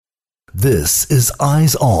This is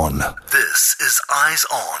Eyes On. This is Eyes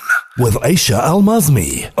On. With Aisha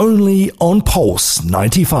Al-Mazmi. Only on Pulse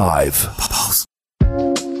 95. Pulse.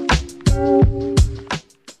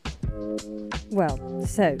 Well,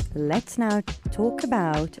 so let's now talk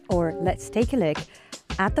about, or let's take a look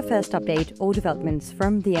at the first update or developments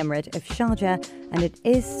from the Emirate of Sharjah, and it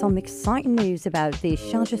is some exciting news about the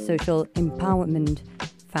Sharjah Social Empowerment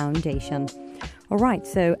Foundation. All right,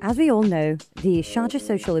 so as we all know, the Sharjah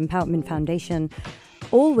Social Empowerment Foundation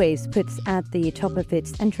always puts at the top of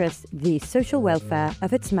its interests the social welfare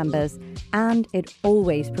of its members, and it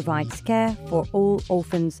always provides care for all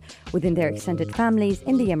orphans within their extended families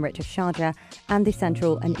in the Emirate of Sharjah and the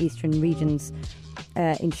central and eastern regions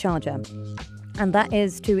in Sharjah. And that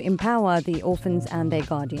is to empower the orphans and their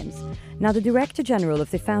guardians. Now, the Director General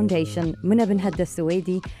of the Foundation, Hadda Al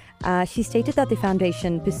Suwaidi, she stated that the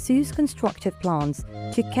foundation pursues constructive plans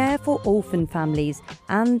to care for orphan families,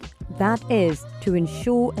 and that is to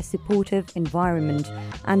ensure a supportive environment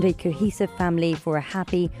and a cohesive family for a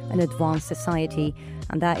happy and advanced society,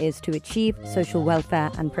 and that is to achieve social welfare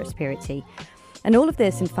and prosperity. And all of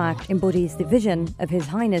this, in fact, embodies the vision of His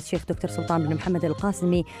Highness Sheikh Dr. Sultan bin Muhammad Al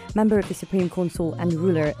Qasimi, member of the Supreme Council and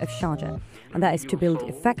ruler of Sharjah. And that is to build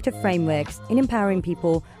effective frameworks in empowering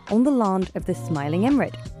people on the land of the smiling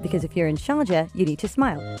emirate. Because if you're in Sharjah, you need to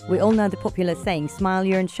smile. We all know the popular saying, smile,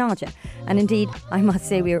 you're in Sharjah. And indeed, I must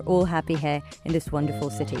say we are all happy here in this wonderful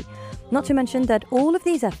city. Not to mention that all of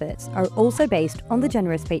these efforts are also based on the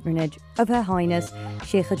generous patronage of Her Highness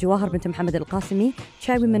Sheikha Jawaher bint Muhammad Al Qasimi,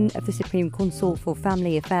 Chairwoman of the Supreme Council for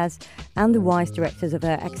Family Affairs, and the wise directors of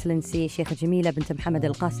Her Excellency Sheikha Jamila bint Muhammad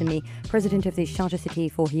Al Qasimi, President of the Sharjah City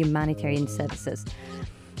for Humanitarian Services.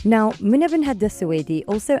 Now, Hadda Al Suwaidi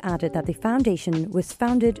also added that the foundation was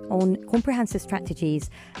founded on comprehensive strategies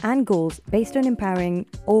and goals based on empowering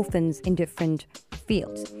orphans in different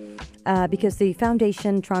fields. Because the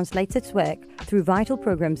foundation translates its work through vital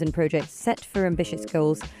programs and projects set for ambitious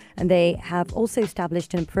goals, and they have also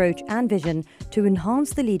established an approach and vision to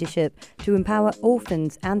enhance the leadership to empower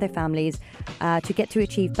orphans and their families to get to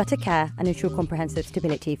achieve better care and ensure comprehensive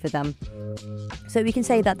stability for them. So we can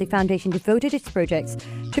say that the foundation devoted its projects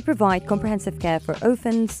to provide comprehensive care for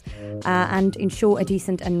orphans and ensure a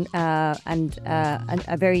decent and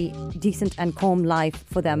a very decent and calm life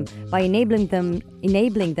for them by enabling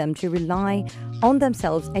them to rely on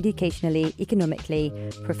themselves educationally, economically,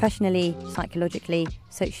 professionally, psychologically,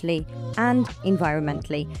 socially, and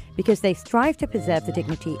environmentally, because they strive to preserve the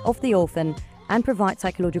dignity of the orphan and provide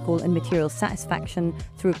psychological and material satisfaction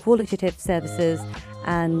through qualitative services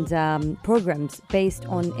and programs based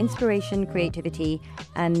on inspiration, creativity,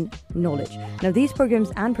 and knowledge. Now, these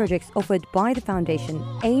programs and projects offered by the foundation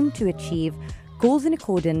aim to achieve goals in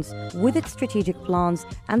accordance with its strategic plans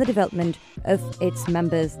and the development of its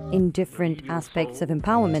members in different aspects of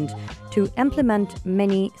empowerment to implement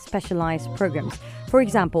many specialized programs. For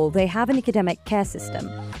example, they have an academic care system,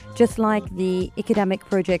 just like the academic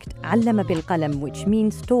project Allama bil Qalam, which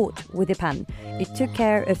means taught with a pen. It took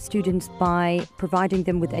care of students by providing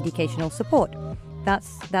them with educational support.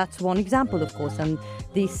 That's one example, of course. And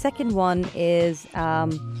the second one is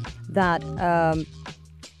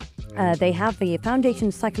they have the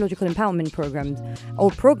Foundation's psychological empowerment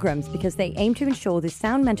programs because they aim to ensure the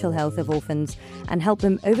sound mental health of orphans and help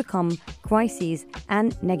them overcome crises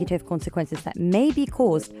and negative consequences that may be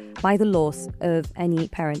caused by the loss of any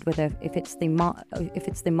parent, whether if it's the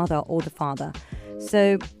mother or the father.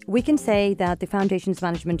 So we can say that the Foundation's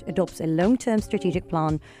management adopts a long-term strategic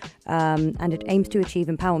plan and it aims to achieve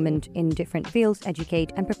empowerment in different fields,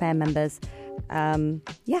 educate and prepare members, and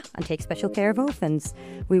take special care of orphans.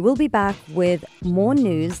 We will be back with more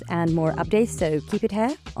news and more updates, so keep it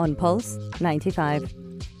here on Pulse 95.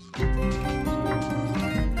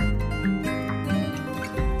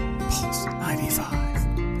 Pulse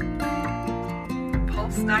 95.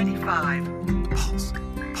 Pulse 95.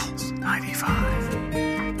 Pulse 95.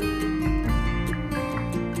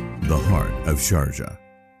 The heart of Sharjah.